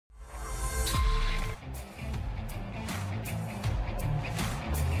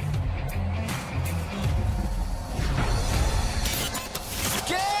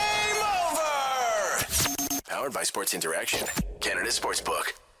Powered by Sports Interaction, Canada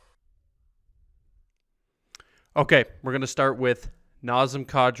Sportsbook. Okay, we're going to start with Nazem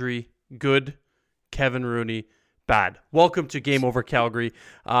Kadri, good, Kevin Rooney, bad. Welcome to Game Over Calgary.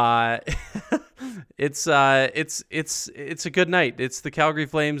 It's a good night. It's the Calgary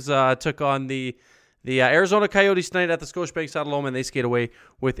Flames took on the Arizona Coyotes tonight at the Scotiabank Saddledome, and they skate away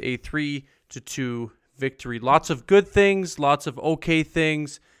with a 3-2 victory. Lots of good things, lots of okay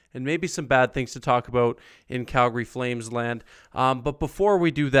things, and maybe some bad things to talk about in Calgary Flames land. But before we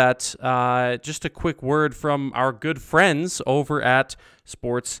do that, just a quick word from our good friends over at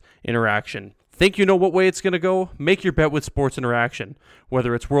Sports Interaction. Think you know what way it's going to go? Make your bet with Sports Interaction.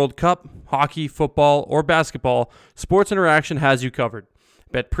 Whether it's World Cup, hockey, football, or basketball, Sports Interaction has you covered.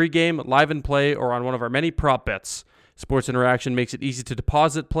 Bet pregame, live and play, or on one of our many prop bets. Sports Interaction makes it easy to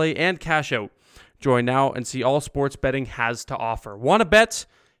deposit, play, and cash out. Join now and see all sports betting has to offer. Want to bet?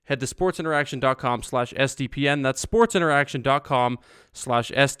 Head to sportsinteraction.com/SDPN. That's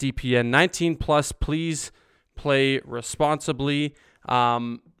sportsinteraction.com/SDPN. 19 plus, please play responsibly.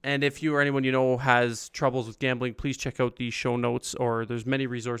 And if you or anyone you know has troubles with gambling, please check out the show notes, or there's many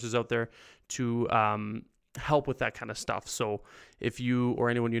resources out there to help with that kind of stuff. So if you or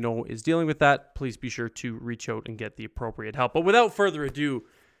anyone you know is dealing with that, please be sure to reach out and get the appropriate help. But without further ado,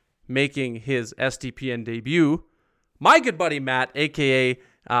 making his SDPN debut, my good buddy Matt, a.k.a.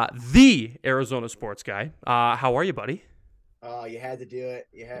 The Arizona Sports Guy. How are you, buddy? Oh, you had to do it.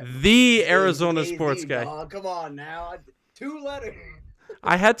 The Arizona Sports Guy. Oh, come on now. 2 letters.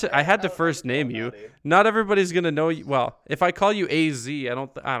 I had to first name you. Not everybody's gonna know you. Well, if I call you AZ, I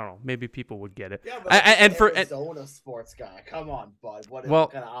don't know. Maybe people would get it. Yeah, but Arizona Sports Guy. Come on, bud.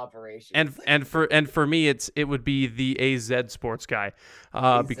 What kind of operation? And for me, it would be the AZ Sports Guy,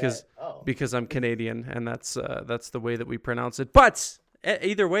 because I'm Canadian, and that's the way that we pronounce it. But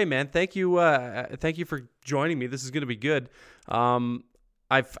either way, man, thank you for joining me. This is gonna be good. I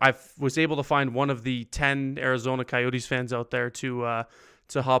was able to find one of the 10 Arizona Coyotes fans out there to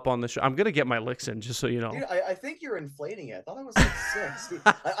hop on the show. I'm gonna get my licks in, just so you know. Dude, I think you're inflating it. I thought it was like 6.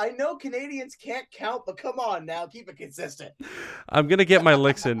 I know Canadians can't count, but come on now, keep it consistent. I'm gonna get my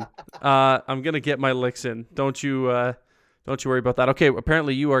licks in. Don't you worry about that. Okay,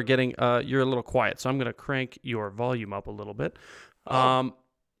 apparently you are getting you're a little quiet, so I'm gonna crank your volume up a little bit.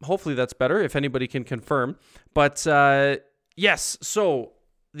 Hopefully that's better, if anybody can confirm. But yes, so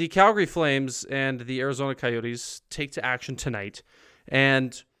the Calgary Flames and the Arizona Coyotes take to action tonight.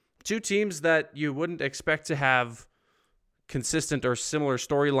 And two teams that you wouldn't expect to have consistent or similar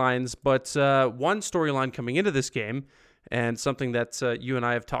storylines, but one storyline coming into this game, and something that you and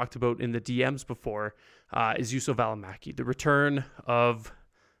I have talked about in the DMs before, is Juuso Välimäki, the return of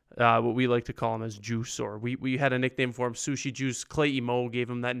what we like to call him as Juice, or we had a nickname for him, Sushi Juice. Clay Emo gave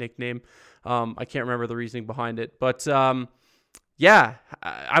him that nickname. I can't remember the reasoning behind it, but yeah,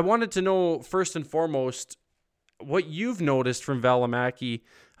 I wanted to know first and foremost what you've noticed from Välimäki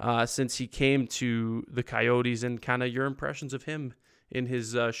since he came to the Coyotes, and kind of your impressions of him in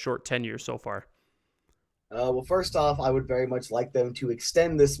his short tenure so far. Well, first off, I would very much like them to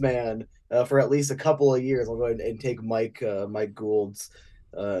extend this man for at least a couple of years. I'll go ahead and take Mike Gould's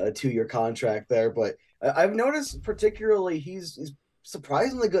a 2-year contract there, but I've noticed particularly he's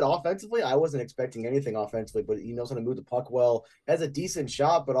surprisingly good offensively. I wasn't expecting anything offensively, but he knows how to move the puck well, has a decent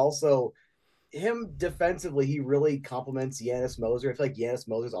shot, but also him defensively, he really complements Janis Moser. I feel like Janis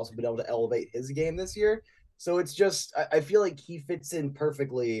Moser's also been able to elevate his game this year. So it's just, I feel like he fits in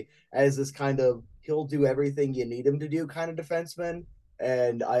perfectly as this kind of, he'll do everything you need him to do kind of defenseman.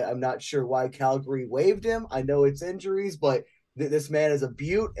 And I'm not sure why Calgary waived him. I know it's injuries, but this man is a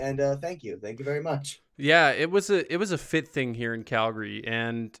beaut, and thank you very much. Yeah, it was a fit thing here in Calgary,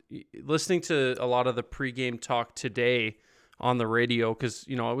 and listening to a lot of the pregame talk today on the radio, because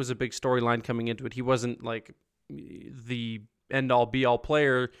it was a big storyline coming into it. He wasn't like the end-all be-all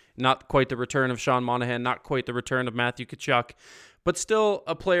player, not quite the return of Sean Monahan, not quite the return of Matthew Tkachuk, but still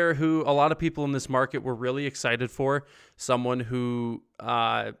a player who a lot of people in this market were really excited for, someone who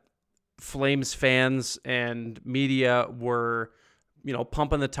Flames fans and media were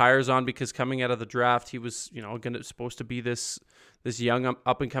pumping the tires on, because coming out of the draft, he was, supposed to be this young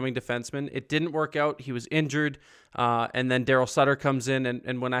up-and-coming defenseman. It didn't work out. He was injured. And then Daryl Sutter comes in.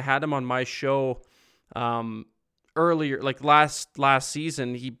 And when I had him on my show earlier, like last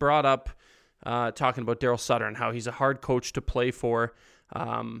season, he brought up talking about Daryl Sutter and how he's a hard coach to play for.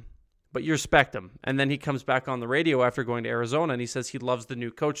 But you respect him. And then he comes back on the radio after going to Arizona, and he says he loves the new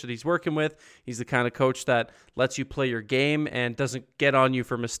coach that he's working with. He's the kind of coach that lets you play your game and doesn't get on you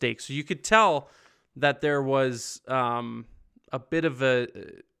for mistakes. So you could tell that there was a bit of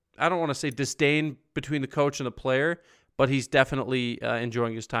I don't want to say disdain between the coach and the player, but he's definitely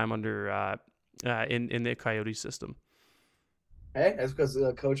enjoying his time under in the Coyotes system. Hey, that's because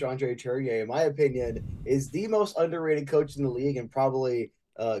Coach Andre Tournier, in my opinion, is the most underrated coach in the league and probably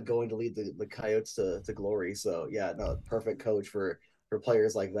going to lead the Coyotes to glory. So yeah, no, perfect coach for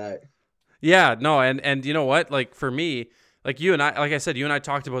players like that. Yeah, no, and you know what? Like for me, like you and I, like I said, you and I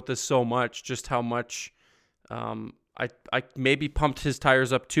talked about this so much, just how much I maybe pumped his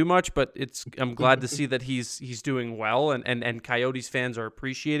tires up too much, but I'm glad to see that he's doing well, and Coyotes fans are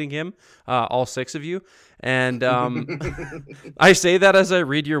appreciating him, all 6 of you. And I say that as I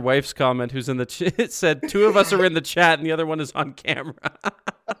read your wife's comment, who's in the it said 2 of us are in the chat and the other one is on camera.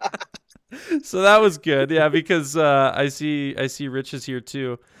 So that was good, yeah, because I see Rich is here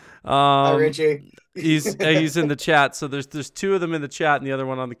too. Hi, Richie. He's in the chat, so there's 2 of them in the chat and the other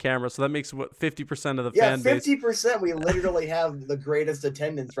one on the camera, so that makes what 50% of the fan base. 50%. We literally have the greatest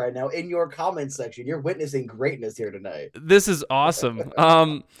attendance right now in your comment section. You're witnessing greatness here tonight. This is awesome.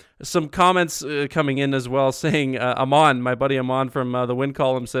 Some comments coming in as well saying, Amon, my buddy Amon from the win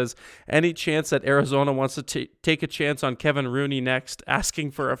column says, any chance that Arizona wants to take a chance on Kevin Rooney next,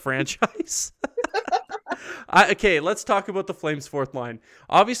 asking for a franchise? Okay, let's talk about the Flames' fourth line.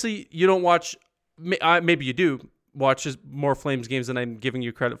 Obviously, you don't watch, maybe you do watch more Flames games than I'm giving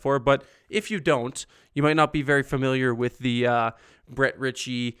you credit for, but if you don't, you might not be very familiar with the Brett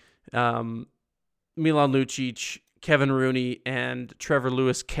Ritchie, Milan Lucic, Kevin Rooney, and Trevor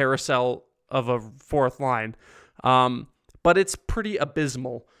Lewis carousel of a fourth line. But it's pretty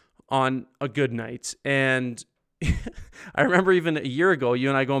abysmal on a good night. And I remember even a year ago, you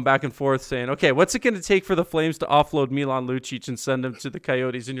and I going back and forth saying, okay, what's it going to take for the Flames to offload Milan Lucic and send him to the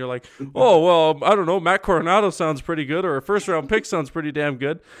Coyotes? And you're like, oh, well, I don't know. Matt Coronado sounds pretty good, or a first-round pick sounds pretty damn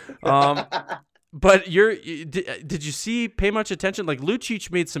good. But did you pay much attention? Like,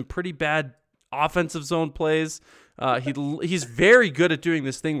 Lucic made some pretty bad offensive zone plays. He's very good at doing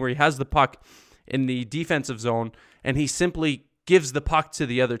this thing where he has the puck in the defensive zone, and he simply gives the puck to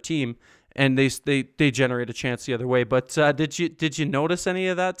the other team, and they generate a chance the other way. But did you notice any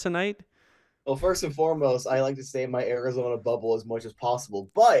of that tonight? Well, first and foremost, I like to stay in my Arizona bubble as much as possible.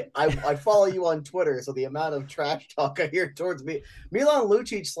 But I follow you on Twitter, so the amount of trash talk I hear towards me, Milan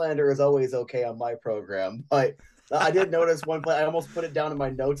Lucic slander is always okay on my program. But I did notice one play. I almost put it down in my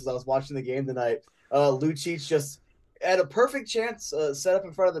notes as I was watching the game tonight. Lucic just had a perfect chance set up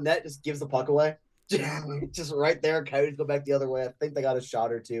in front of the net, just gives the puck away. Just right there. Coyotes go back the other way. I think they got a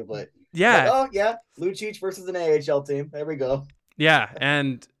shot or two, but yeah. Oh yeah, Lucic versus an AHL team. There we go. Yeah,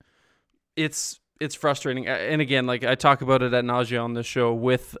 and it's frustrating. And again, like I talk about it ad nauseam on the show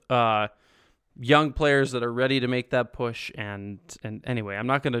with young players that are ready to make that push. And anyway, I'm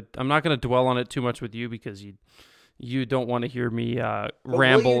not gonna dwell on it too much with you because you don't want to hear me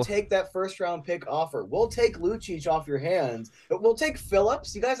ramble. Will you take that first-round pick offer? We'll take Lucic off your hands. We'll take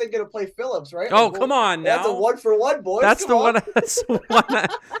Phillips. You guys ain't going to play Phillips, right? Oh, come on now. That's a one-for-one, boys. That's the one. That's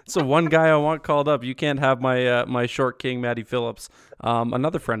the one guy I want called up. You can't have my short king, Matty Phillips,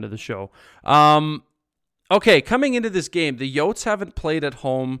 another friend of the show. Okay, coming into this game, the Yotes haven't played at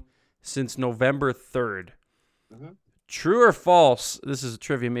home since November 3rd. Mm-hmm. True or false? This is a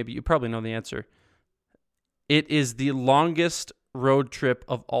trivia. Maybe you probably know the answer. It is the longest road trip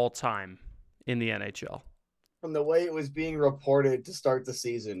of all time in the NHL. From the way it was being reported to start the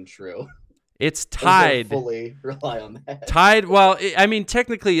season, true. It's tied. Fully rely on that. Tied. Well, I mean,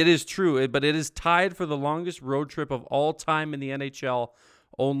 technically it is true, but it is tied for the longest road trip of all time in the NHL.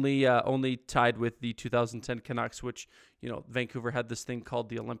 Only tied with the 2010 Canucks, which Vancouver had this thing called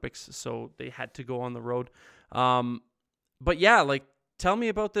the Olympics, so they had to go on the road. But yeah, like. Tell me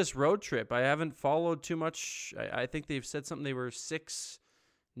about this road trip. I haven't followed too much. I think they've said something. They were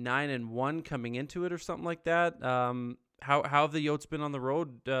 6-9-1 coming into it or something like that. How have the Yotes been on the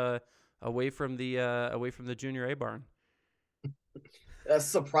road away from the Junior A barn?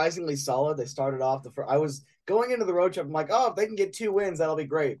 Surprisingly solid. They started off I was going into the road trip. I'm like, oh, if they can get 2 wins, that'll be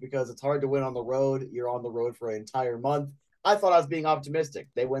great because it's hard to win on the road. You're on the road for an entire month. I thought I was being optimistic.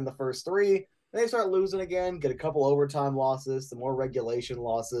 They win the first 3. They start losing again, get a couple overtime losses, some more regulation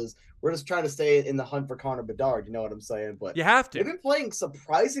losses. We're just trying to stay in the hunt for Connor Bedard, you know what I'm saying? But you have to. They've been playing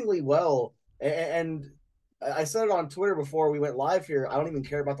surprisingly well. And I said it on Twitter before we went live here. I don't even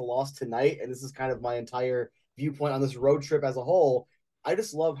care about the loss tonight. And this is kind of my entire viewpoint on this road trip as a whole. I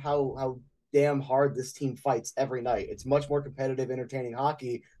just love how damn hard this team fights every night. It's much more competitive, entertaining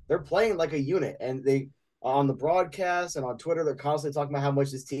hockey. They're playing like a unit, and they on the broadcast and on Twitter, they're constantly talking about how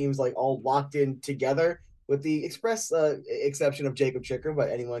much this team's like all locked in together. with the express exception of Jacob Chicker, but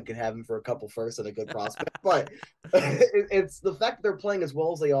anyone can have him for a couple firsts and a good prospect. But it's the fact that they're playing as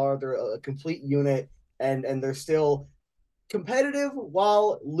well as they are. They're a complete unit, and they're still competitive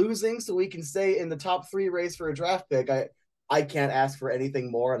while losing, so we can stay in the top 3 race for a draft pick. I can't ask for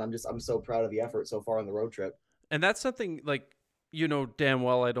anything more, and I'm so proud of the effort so far on the road trip. And that's something like, you know damn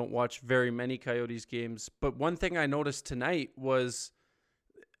well I don't watch very many Coyotes games, but one thing I noticed tonight was,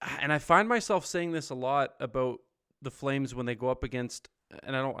 and I find myself saying this a lot about the Flames when they go up against,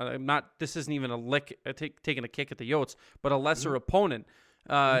 and I'm not, this isn't even a lick, taking a kick at the Yotes, but a lesser opponent.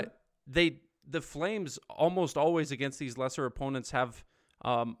 The Flames almost always against these lesser opponents have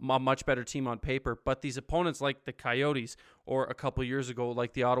a much better team on paper, but these opponents like the Coyotes, or a couple years ago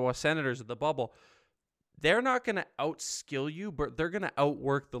like the Ottawa Senators at the bubble, they're not going to outskill you, but they're going to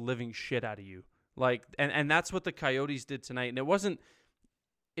outwork the living shit out of you. Like, and that's what the Coyotes did tonight. And it wasn't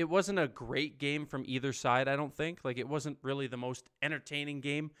a great game from either side, I don't think. Like, it wasn't really the most entertaining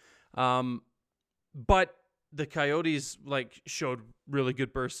game. But the Coyotes showed really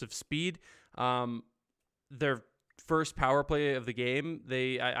good bursts of speed. Their first power play of the game,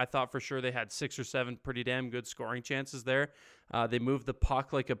 I thought for sure they had 6 or 7 pretty damn good scoring chances there. They moved the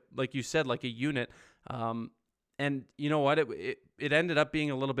puck like you said, like a unit. And you know what? It ended up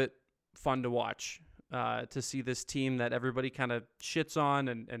being a little bit fun to watch, to see this team that everybody kind of shits on.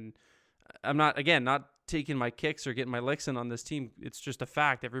 And I'm not taking my kicks or getting my licks in on this team. It's just a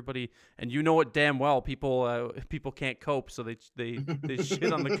fact. Everybody, and you know it damn well, people can't cope, so they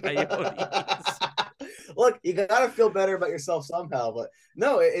shit on the Coyotes. Look, you gotta feel better about yourself somehow. But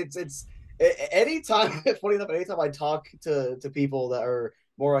no, it's anytime. Funny enough, anytime I talk to people that are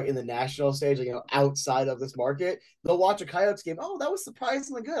more like in the national stage, outside of this market, they'll watch a Coyotes game. Oh, that was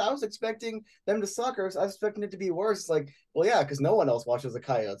surprisingly good. I was expecting them to suck, or I was expecting it to be worse. It's like, well, yeah, because no one else watches the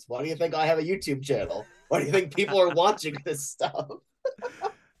Coyotes. Why do you think I have a YouTube channel? Why do you think people are watching this stuff?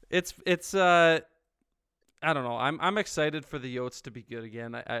 It's I don't know. I'm excited for the Yotes to be good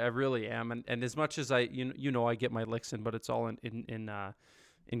again. I really am. And as much as I get my licks in, but it's all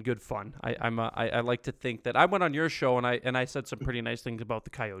in good fun. I like to think that I went on your show and I said some pretty nice things about the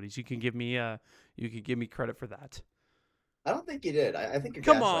Coyotes. You can give me credit for that. I don't think you did. I think you're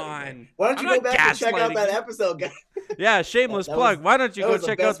Come on. Why don't you go back and check out that episode, guys? Yeah, shameless plug. Why don't you go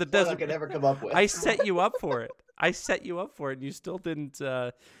check out the Desert? I could ever come up with. I set you up for it. And you still didn't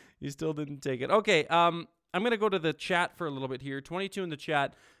take it. Okay. I'm going to go to the chat for a little bit here. 22 in the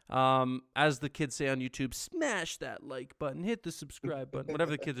chat. As the kids say on YouTube, smash that like button, hit the subscribe button,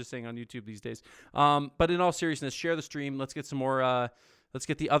 whatever the kids are saying on YouTube these days. But in all seriousness, share the stream. Let's get some more, let's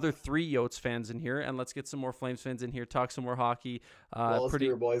get the other 3 Yotes fans in here, and let's get some more Flames fans in here, talk some more hockey. Let's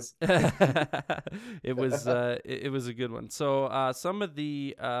do it, boys. It was a good one. So some of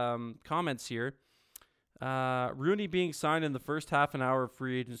the comments here. Rooney being signed in the first half an hour of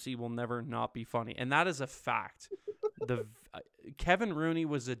free agency will never not be funny. And that is a fact. Kevin Rooney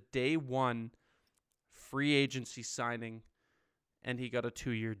was a day 1 free agency signing, and he got a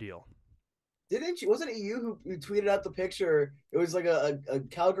 2-year deal. Didn't you? Wasn't it you who tweeted out the picture? It was like a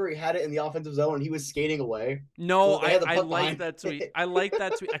Calgary had it in the offensive zone, and he was skating away. No, so I like that tweet. I like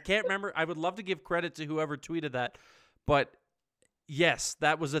that tweet. I can't remember. I would love to give credit to whoever tweeted that, but yes,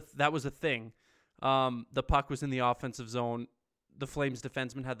 that was a thing. The puck was in the offensive zone. The Flames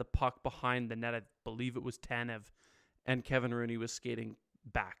defenseman had the puck behind the net. I believe it was Tanev, and Kevin Rooney was skating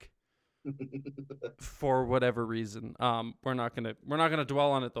back for whatever reason. We're not gonna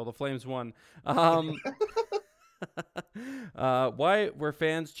dwell on it though. The Flames won. Why were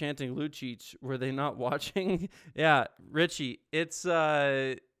fans chanting Lucic? Were they not watching? Yeah, Richie. It's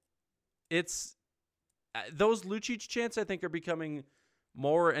those Lucic chants, I think, are becoming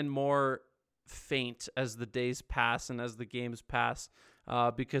more and more faint as the days pass and as the games pass,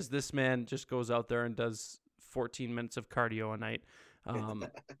 because this man just goes out there and does 14 minutes of cardio a night.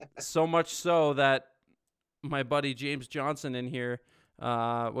 So much so that my buddy James Johnson in here,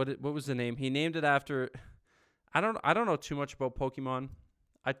 what was the name? He named it after, I don't know too much about Pokemon.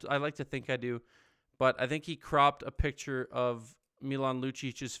 I like to think I do, but I think he cropped a picture of Milan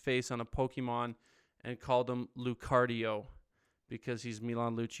Lucic's face on a Pokemon and called him Lucario, because he's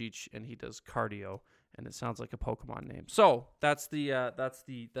Milan Lucic and he does cardio, and it sounds like a Pokemon name. So that's the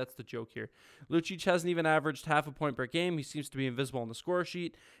joke here. Lucic hasn't even averaged half a point per game. He seems to be invisible on the score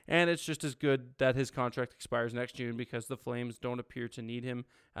sheet, and it's just as good that his contract expires next June because the Flames don't appear to need him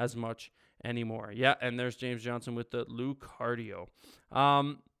as much anymore. Yeah, and there's James Johnson with the Lucario.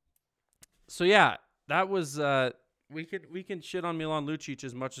 So yeah, that was we can shit on Milan Lucic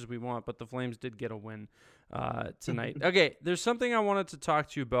as much as we want, but the Flames did get a win tonight. Okay, there's something I wanted to talk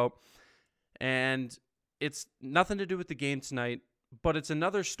to you about, and it's nothing to do with the game tonight, but it's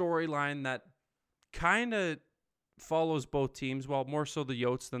another storyline that kind of follows both teams. Well, more so the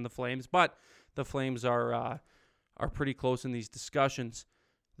Yotes than the Flames, but the Flames are pretty close in these discussions.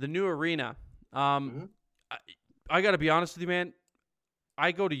 The new arena. I got to be honest with you, man.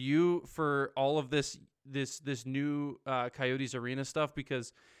 I go to you for all of this new Coyotes arena stuff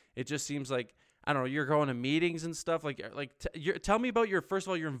because it just seems like, I don't know, you're going to meetings and stuff. Tell me about your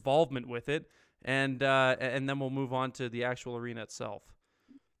involvement with it, and then we'll move on to the actual arena itself.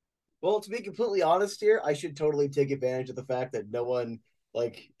 Well, to be completely honest here, I should totally take advantage of the fact that no one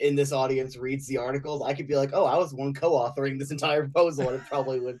in this audience reads the articles. I could be like, oh, I was one co-authoring this entire proposal, and it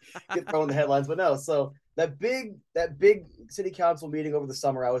probably would get thrown in the headlines. But no, so that big city council meeting over the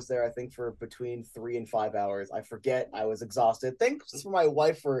summer, I was there, I think, for between 3 and 5 hours. I forget. I was exhausted. Thanks for my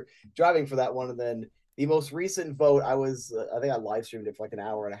wife for driving for that one. And then the most recent vote, I think I live streamed it for an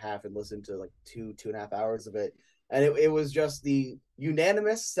hour and a half and listened to 2.5 hours of it. And it was just the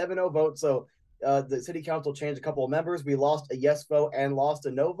unanimous 7-0 vote. So the city council changed a couple of members. We lost a yes vote and lost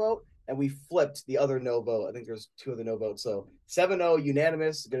a no vote. And we flipped the other no vote. I think there's 2 of the no votes. So 7-0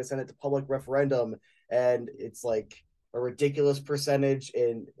 unanimous, going to send it to public referendum. And it's a ridiculous percentage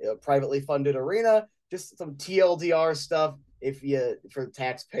in a privately funded arena. Just some TLDR stuff. For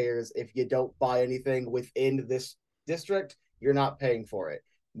taxpayers, if you don't buy anything within this district, you're not paying for it.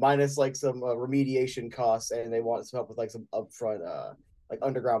 Minus some remediation costs, and they want some help with some upfront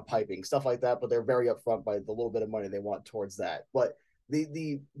underground piping, stuff like that. But they're very upfront by the little bit of money they want towards that. But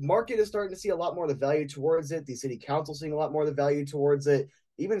the market is starting to see a lot more of the value towards it. The city council seeing a lot more of the value towards it.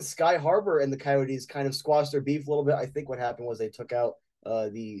 Even Sky Harbor and the Coyotes kind of squashed their beef a little bit. I think what happened was they took out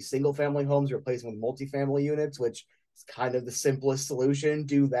the single family homes, replacing with multifamily units, which is kind of the simplest solution.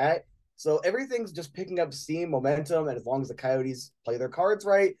 Do that. So everything's just picking up steam, momentum, and as long as the Coyotes play their cards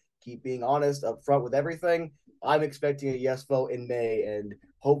right, keep being honest up front with everything, I'm expecting a yes vote in May, and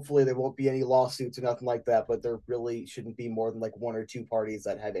hopefully there won't be any lawsuits or nothing like that, but there really shouldn't be more than 1 or 2 parties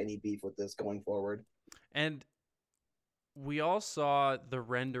that have any beef with this going forward. And we all saw the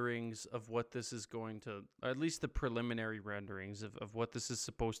renderings of what this is going to, or at least the preliminary renderings of what this is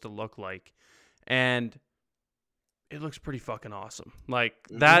supposed to look like. And it looks pretty fucking awesome.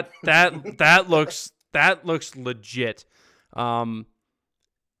 That looks legit. Does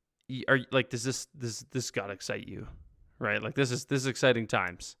this gotta excite you, right? This is exciting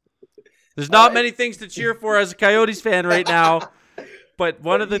times. There's not many things to cheer for as a Coyotes fan right now, but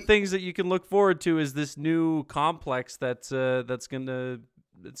one of the things that you can look forward to is this new complex that's gonna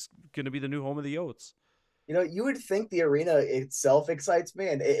be the new home of the Yotes. You would think the arena itself excites me,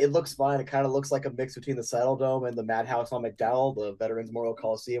 and it looks fine. It kind of looks like a mix between the Saddle Dome and the Madhouse on McDowell, the Veterans Memorial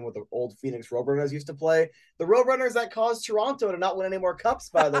Coliseum where the old Phoenix Roadrunners used to play. The Roadrunners that caused Toronto to not win any more cups,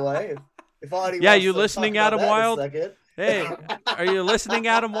 by the way. If yeah, you listening, Adam Wild? Hey, are you listening,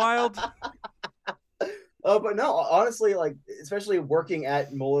 Adam Wild? But no, honestly, especially working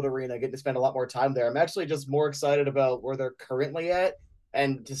at Mullet Arena, getting to spend a lot more time there, I'm actually just more excited about where they're currently at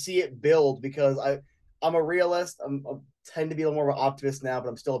and to see it build, because I'm a realist. I tend to be a little more of an optimist now, but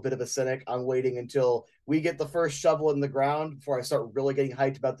I'm still a bit of a cynic. I'm waiting until we get the first shovel in the ground before I start really getting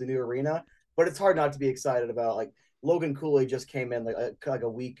hyped about the new arena. But it's hard not to be excited about. Logan Cooley just came in a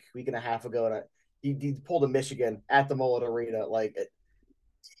week and a half ago, and he pulled a Michigan at the Mullet Arena.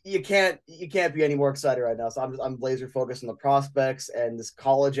 You can't be any more excited right now. So I'm laser focused on the prospects and this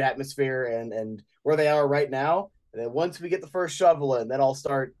college atmosphere and where they are right now. And then once we get the first shovel in, then I'll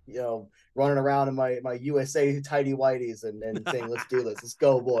start, running around in my USA tidy whities and saying, let's do this. Let's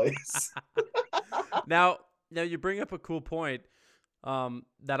go, boys. Now you bring up a cool point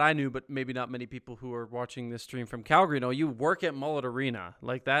that I knew, but maybe not many people who are watching this stream from Calgary know. You work at Mullet Arena.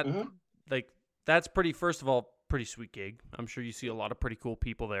 That, that's first of all, pretty sweet gig. I'm sure you see a lot of pretty cool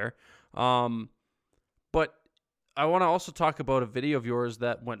people there. But I want to also talk about a video of yours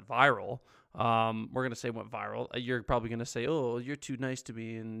that went viral. We're gonna say went viral. You're probably gonna say, "Oh, you're too nice to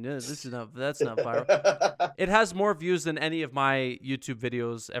me," and that's not viral. It has more views than any of my YouTube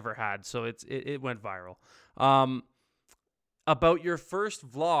videos ever had, so it went viral. About your first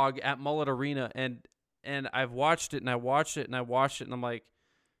vlog at Mullet Arena, and I've watched it and I watched it and I'm like,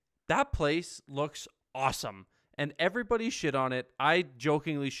 that place looks awesome. And everybody shit on it. I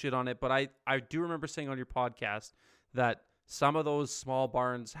jokingly shit on it, but I do remember saying on your podcast that some of those small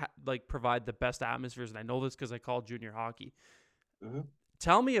barns provide the best atmospheres, and I know this because I call junior hockey. Mm-hmm.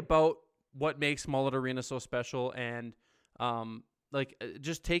 Tell me about what makes Mullet Arena so special, and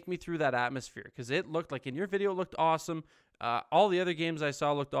just take me through that atmosphere, because it looked like in your video it looked awesome. All the other games I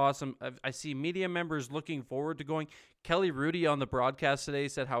saw looked awesome. I see media members looking forward to going. Kelly Rudy on the broadcast today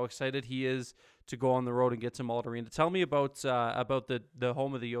said how excited he is to go on the road and get to Mullet Arena. Tell me about the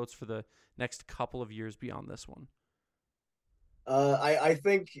home of the Yotes for the next couple of years beyond this one. I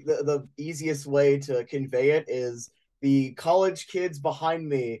think the easiest way to convey it is the college kids behind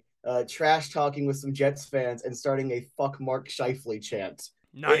me trash talking with some Jets fans and starting a "fuck Mark Scheifele" chant.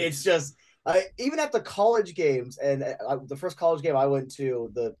 Nice. It's just even at the college games, and the first college game I went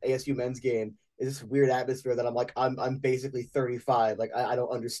to, the ASU men's game, is this weird atmosphere that I'm like, I'm basically 35. Like I don't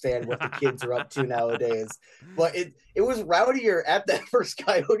understand what the kids are up to nowadays. But it was rowdier at that first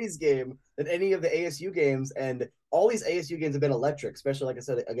Coyotes game than any of the ASU games, and all these ASU games have been electric, especially like I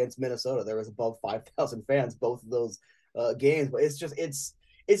said against Minnesota. There was above 5,000 fans both of those games. But it's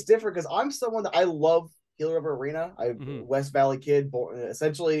different because I'm someone that I love Gila River Arena. I'm West Valley kid,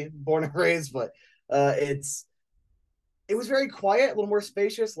 essentially born and raised, but it was very quiet, a little more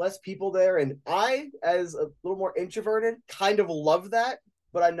spacious, less people there. And I, as a little more introverted, kind of love that,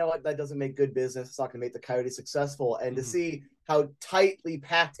 but I know that doesn't make good business. It's not going to make the Coyotes successful. And to see how tightly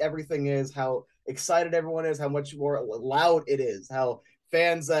packed everything is, how excited everyone is, how much more loud it is, how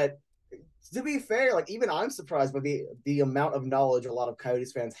fans that, to be fair, like even I'm surprised by the amount of knowledge a lot of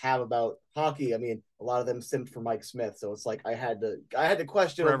Coyotes fans have about hockey. I mean, a lot of them simped for Mike Smith, so it's like I had to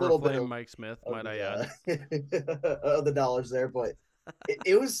question Forever a little flame bit of Mike Smith, might I add, of the knowledge there. But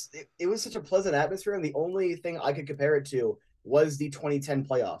it was such a pleasant atmosphere, and the only thing I could compare it to was the 2010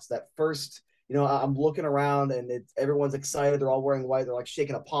 playoffs. That first, I'm looking around and everyone's excited. They're all wearing white. They're like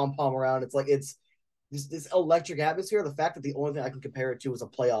shaking a pom pom around. It's like it's this electric atmosphere. The fact that the only thing I can compare it to was a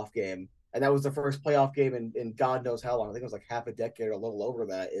playoff game. And that was the first playoff game in God knows how long. I think it was like half a decade or a little over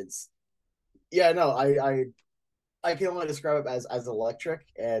that. I can only describe it as electric.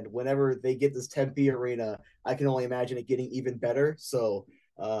 And whenever they get this Tempe arena, I can only imagine it getting even better. So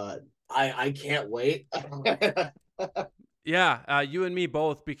I can't wait. Yeah, you and me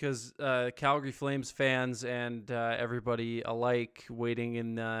both, because Calgary Flames fans and everybody alike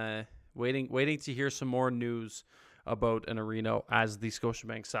waiting to hear some more news about an arena as the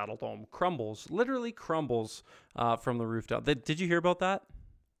Scotiabank Saddledome literally crumbles from the roof down. Did you hear about that?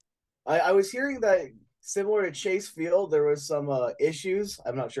 I was hearing that similar to Chase Field, there was some issues.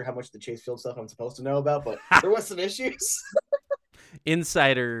 I'm not sure how much of the Chase Field stuff I'm supposed to know about, but there was some issues.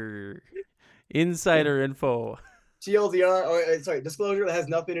 Insider info. TLDR, disclosure that has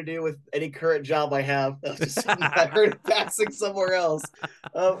nothing to do with any current job I have. Just something I heard it passing somewhere else.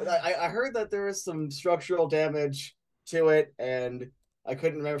 I heard that there was some structural damage to it, and I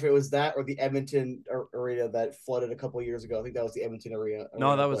couldn't remember if it was that or the Edmonton arena that flooded a couple of years ago. I think that was the Edmonton arena.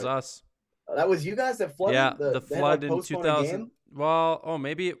 No, that was us. That was you guys that flooded? Yeah, the flood in 2000. Well,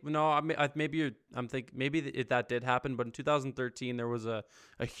 maybe that did happen, but in 2013 there was a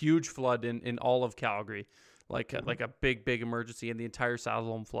huge flood in all of Calgary. Like a big emergency, and the entire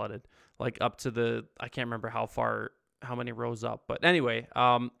Saddledome flooded, like up to I can't remember how many rows up. But anyway,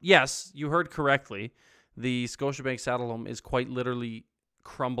 yes, you heard correctly. The Scotiabank Saddledome is quite literally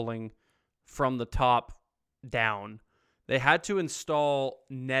crumbling from the top down. They had to install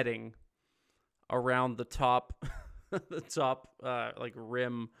netting around the top, like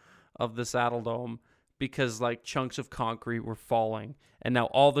rim of the Saddledome, because like chunks of concrete were falling. And now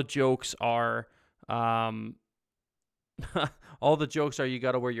all the jokes are, you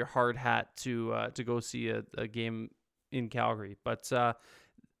got to wear your hard hat to go see a game in Calgary. But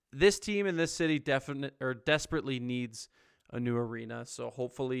this team in this city desperately needs a new arena. So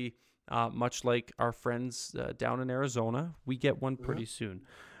hopefully, much like our friends down in Arizona, we get one pretty soon.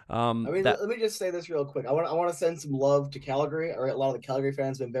 Let me just say this real quick. I want to send some love to Calgary. A lot of the Calgary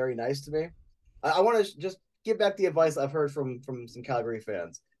fans have been very nice to me. I want to just give back the advice I've heard from some Calgary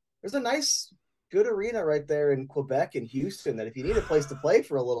fans. There's a nice, good arena right there in Quebec and Houston that if you need a place to play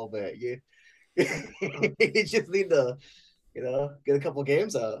for a little bit, you just need to, get a couple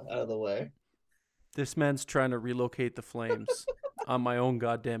games out of the way. This man's trying to relocate the Flames on my own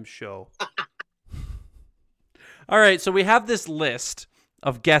goddamn show. All right, so we have this list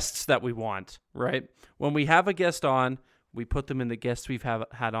of guests that we want, right? When we have a guest on, we put them in the guests we've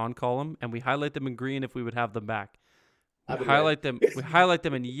had on column, and we highlight them in green if we would have them back. We highlight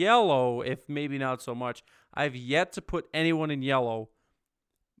them in yellow if maybe not so much. I've yet to put anyone in yellow.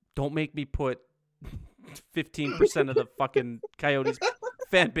 Don't make me put 15% of the fucking Coyotes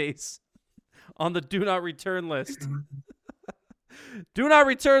fan base on the do not return list. Do not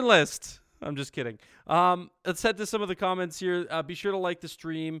return list. I'm just kidding. Let's head to some of the comments here. Be sure to like the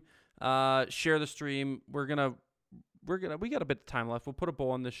stream, share the stream. We're going to we got a bit of time left. We'll put a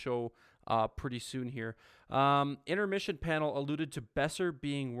bow on this show pretty soon here. Intermission panel alluded to Besser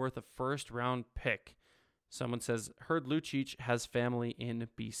being worth a first-round pick. Someone says, heard Lucic has family in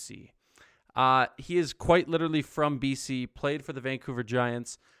BC. He is quite literally from BC, played for the Vancouver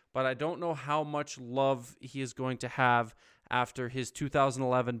Giants, but I don't know how much love he is going to have after his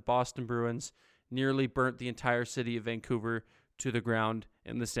 2011 Boston Bruins nearly burnt the entire city of Vancouver to the ground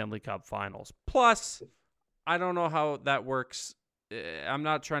in the Stanley Cup Finals. Plus, I don't know how that works. I'm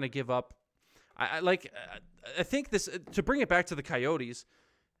not trying to give up. I think this, to bring it back to the Coyotes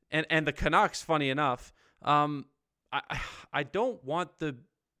and the Canucks, funny enough, I don't want the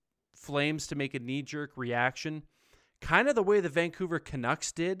Flames to make a knee-jerk reaction, kind of the way the Vancouver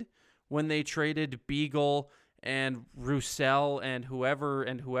Canucks did when they traded Beagle and Roussel and whoever.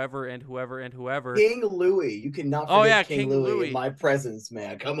 King Louis. You cannot forget King Louis in my presence,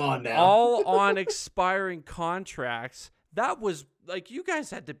 man. Come on now. All on expiring contracts. That was, like, you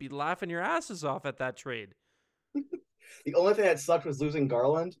guys had to be laughing your asses off at that trade. The only thing that sucked was losing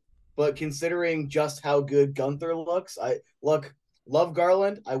Garland, but considering just how good Gunther looks, love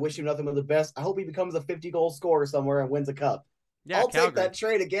Garland. I wish him nothing but the best. I hope he becomes a 50-goal scorer somewhere and wins a cup. Yeah, I'll Calgary. take that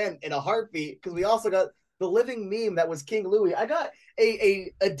trade again in a heartbeat, because we also got the living meme that was King Louis. I got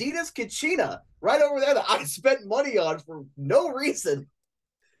a Adidas Kachina right over there that I spent money on for no reason.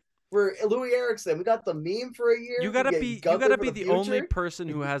 For Louis Eriksson, we got the meme for a year. You gotta be the only person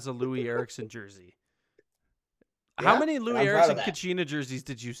who has a Louis Eriksson jersey. How many Louis Eriksson Kachina jerseys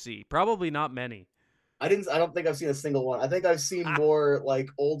did you see? Probably not many. I don't think I've seen a single one. I think I've seen more like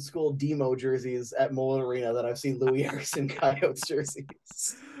old school Demo jerseys at Mullen Arena than I've seen Louis Eriksson Coyotes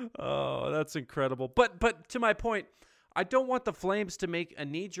jerseys. Oh, that's incredible. But to my point, I don't want the Flames to make a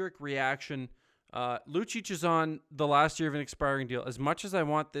knee-jerk reaction. Lucic is on the last year of an expiring deal. As much as I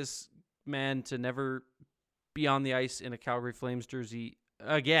want this man to never be on the ice in a Calgary Flames jersey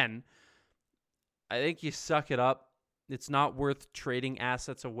again, I think you suck it up. It's not worth trading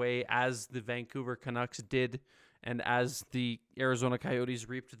assets away as the Vancouver Canucks did and as the Arizona Coyotes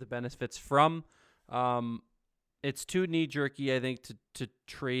reaped the benefits from. It's too knee-jerky, I think, to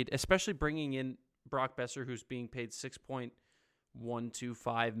trade, especially bringing in Brock Besser, who's being paid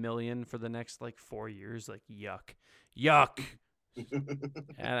 $6.125 million for the next 4 years. Yuck.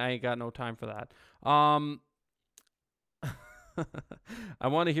 And I ain't got no time for that. I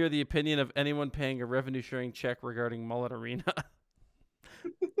want to hear the opinion of anyone paying a revenue-sharing check regarding Mullet Arena.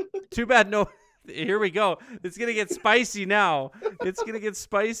 Too bad no. Here we go. It's gonna get spicy now. It's gonna get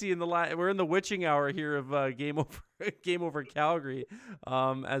spicy in the we're in the witching hour here of Game Over Calgary.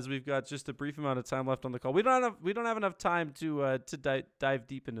 As we've got just a brief amount of time left on the call. We don't have enough time to dive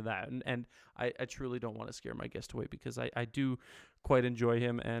deep into that, and I truly don't want to scare my guest away because I do quite enjoy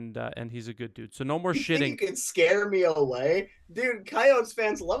him and he's a good dude. So no more shitting. You can scare me away, dude. Coyotes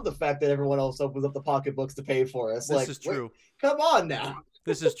fans love the fact that everyone else opens up the pocketbooks to pay for us. This is true. Come on now.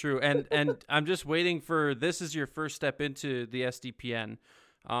 This is true, and I'm just waiting for this is your first step into the SDPN.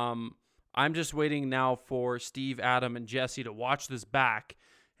 I'm just waiting now for Steve, Adam, and Jesse to watch this back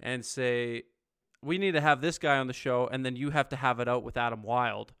and say, we need to have this guy on the show, and then you have to have it out with Adam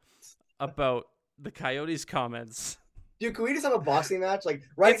Wild about the Coyotes comments. Dude, can we just have a boxing match?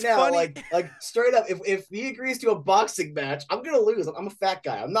 Right now, funny. like straight up, if he agrees to a boxing match, I'm gonna lose. I'm a fat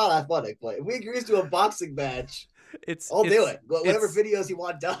guy. I'm not athletic, but if he agrees to a boxing match, I'll do it. Whatever videos you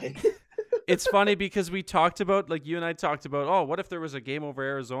want done. It's funny because we talked about, you and I talked about, oh, what if there was a Game Over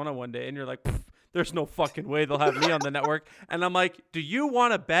Arizona one day? And you're like, there's no fucking way they'll have me on the network. And I'm like, do you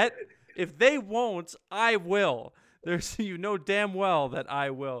want to bet? If they won't, I will. You know damn well that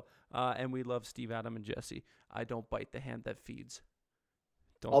I will. And we love Steve, Adam, and Jesse. I don't bite the hand that feeds.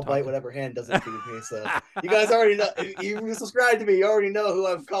 I'll bite whatever hand doesn't feed me. So you guys already know. You subscribe to me. You already know who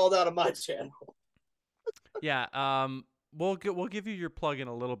I've called out on my channel. Yeah. We'll give you your plug in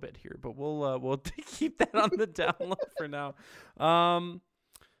a little bit here, but we'll keep that on the down low for now.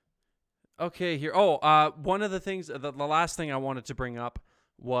 Okay, here. Oh, one of the things, the last thing I wanted to bring up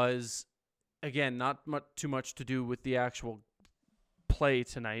was, again, not too much to do with the actual play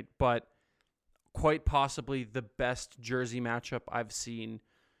tonight, but quite possibly the best jersey matchup I've seen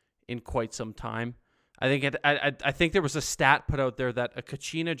in quite some time. I think there was a stat put out there that a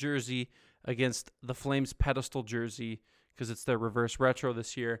Kachina jersey against the Flames pedestal jersey, because it's their reverse retro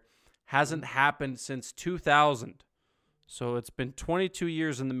this year, hasn't happened since 2000. So it's been 22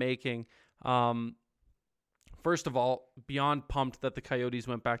 years in the making. First of all, beyond pumped that the Coyotes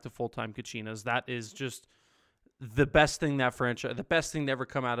went back to full-time Kachinas. That is just the best thing to ever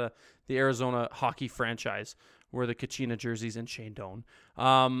come out of the Arizona hockey franchise were the Kachina jerseys and Shane Doan.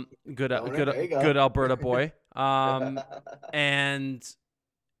 Good There you go. good Alberta boy. And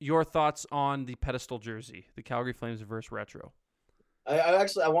your thoughts on the pedestal jersey, the Calgary Flames versus retro? I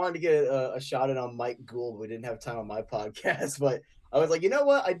wanted to get a shot in on Mike Gould. We didn't have time on my podcast, but I was like, you know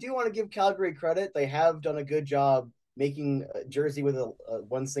what? I do want to give Calgary credit. They have done a good job making a jersey with a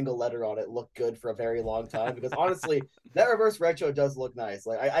one single letter on it look good for a very long time. Because honestly, that reverse retro does look nice.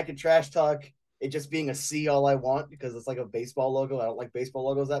 Like I could trash talk it just being a C all I want because it's like a baseball logo. I don't like baseball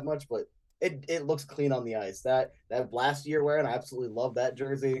logos that much, but it looks clean on the ice. That Blast you're wearing, I absolutely love that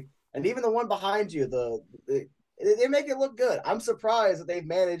jersey. And even the one behind you, they make it look good. I'm surprised that they've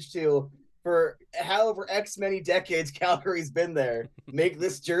managed to, for however X many decades Calgary's been there, make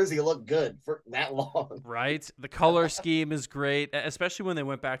this jersey look good for that long. Right. The color scheme is great, especially when they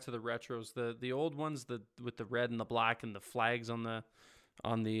went back to the retros. The old ones, with the red and the black and the flags on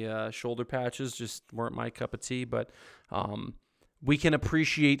the shoulder patches, just weren't my cup of tea. But we can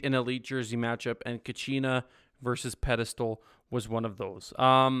appreciate an elite jersey matchup, and Kachina versus Pedestal was one of those.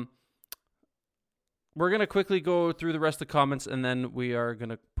 We're going to quickly go through the rest of the comments, and then we are going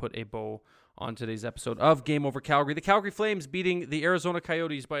to put a bow on today's episode of Game Over Calgary. The Calgary Flames beating the Arizona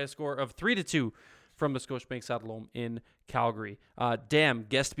Coyotes by a score of 3-2 from the Scotiabank Saddledome in Calgary. Damn,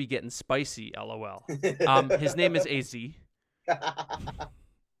 guest be getting spicy, LOL. His name is AZ.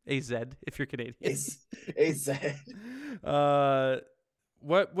 AZ, if you're Canadian. AZ.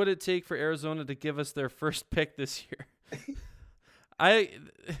 What would it take for Arizona to give us their first pick this year?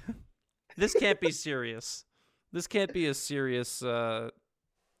 This can't be serious. This can't be a serious comment.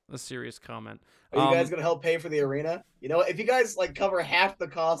 Are you guys gonna help pay for the arena? You know, if you guys cover half the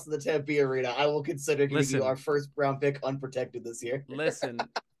cost of the Tempe arena, I will consider giving you our first round pick unprotected this year. Listen,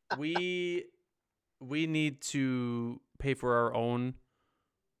 we need to pay for our own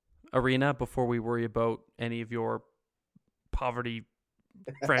arena before we worry about any of your poverty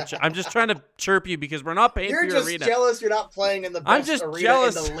franchise. I'm just trying to chirp you because we're not paying for your arena. You're just jealous you're not playing in the best arena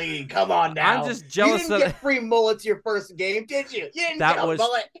in the league. Come on now. I'm just jealous. You didn't get free mullets your first game, did you? You didn't get a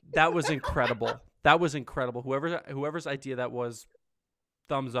mullet. That was incredible. That was incredible. Whoever's idea that was,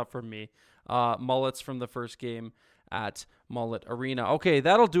 thumbs up from me. Mullets from the first game at Mullet Arena. Okay,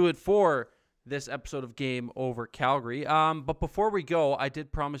 that'll do it for this episode of Game Over Calgary. But before we go, I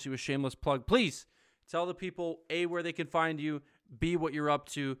did promise you a shameless plug. Please tell the people, A, where they can find you, B, what you're up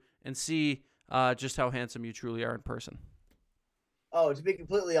to, and C, just how handsome you truly are in person. Oh, to be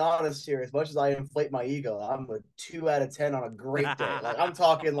completely honest here, as much as I inflate my ego, I'm a 2 out of 10 on a great day. I'm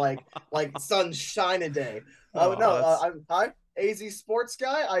talking like sun shining day. I'm AZ Sports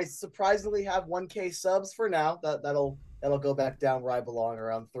Guy. I surprisingly have 1K subs for now. That'll go back down where I belong,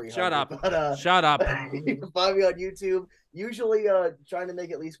 around 300. Shut up. But, Shut up. You can find me on YouTube. Usually trying to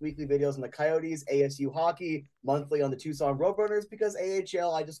make at least weekly videos on the Coyotes, ASU hockey, monthly on the Tucson Roadrunners, because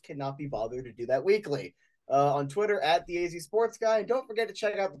AHL, I just cannot be bothered to do that weekly. On Twitter at the AZ Sports Guy. And don't forget to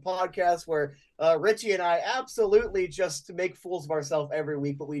check out the podcast where Richie and I absolutely just make fools of ourselves every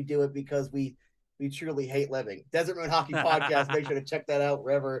week, but we do it because we truly hate living. Desert Moon Hockey Podcast. Make sure to check that out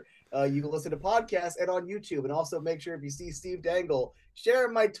wherever you can listen to podcasts and on YouTube. And also make sure if you see Steve Dangle, share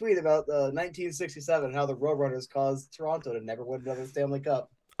my tweet about 1967 and how the Roadrunners caused Toronto to never win another Stanley Cup.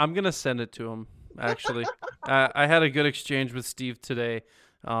 I'm going to send it to him, actually. I had a good exchange with Steve today,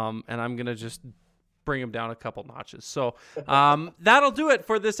 and I'm going to just bring him down a couple notches. So that'll do it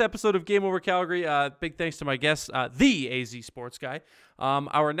for this episode of Game Over Calgary. Big thanks to my guest, the AZ Sports Guy.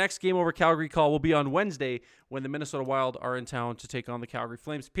 Our next Game Over Calgary call will be on Wednesday when the Minnesota Wild are in town to take on the Calgary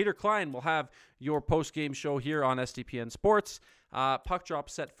Flames. Peter Klein will have your post-game show here on SDPN Sports. Puck drop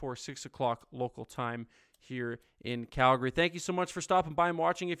set for 6 o'clock local time here in Calgary. Thank you so much for stopping by and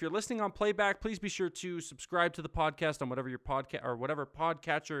watching. If you're listening on playback, please be sure to subscribe to the podcast on whatever your podcast or whatever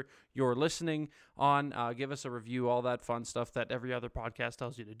podcatcher you're listening on. Give us a review, all that fun stuff that every other podcast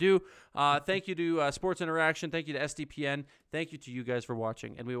tells you to do. Thank you to Sports Interaction. Thank you to SDPN. Thank you to you guys for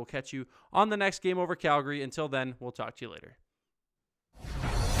watching, and we will catch you on the next Game Over Calgary. Until then, we'll talk to you later.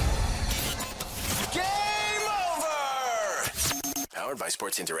 Game over! Powered by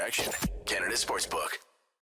Sports Interaction, Canada Sportsbook.